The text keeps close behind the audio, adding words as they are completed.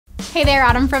Hey there,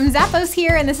 Autumn from Zappos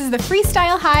here, and this is the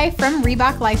Freestyle High from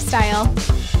Reebok Lifestyle.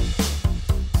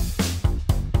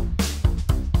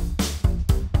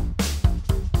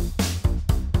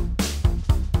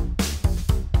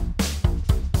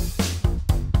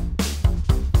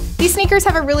 These sneakers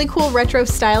have a really cool retro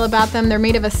style about them. They're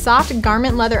made of a soft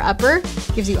garment leather upper,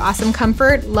 gives you awesome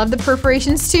comfort. Love the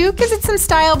perforations too, gives it some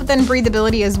style but then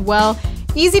breathability as well.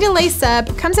 Easy to lace up,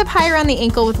 comes up high around the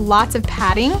ankle with lots of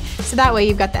padding, so that way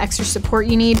you've got the extra support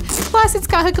you need. Plus it's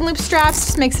got hook and loop straps,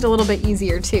 just makes it a little bit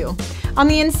easier too. On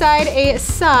the inside, a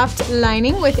soft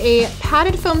lining with a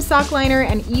padded foam sock liner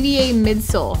and EVA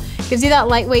midsole. Gives you that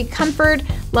lightweight comfort.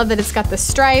 Love that it's got the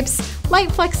stripes,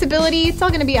 light flexibility. It's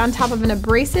all gonna be on top of an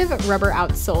abrasive rubber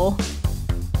outsole.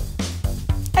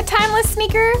 A timeless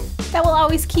sneaker that will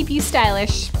always keep you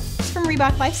stylish. It's from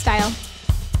Reebok Lifestyle.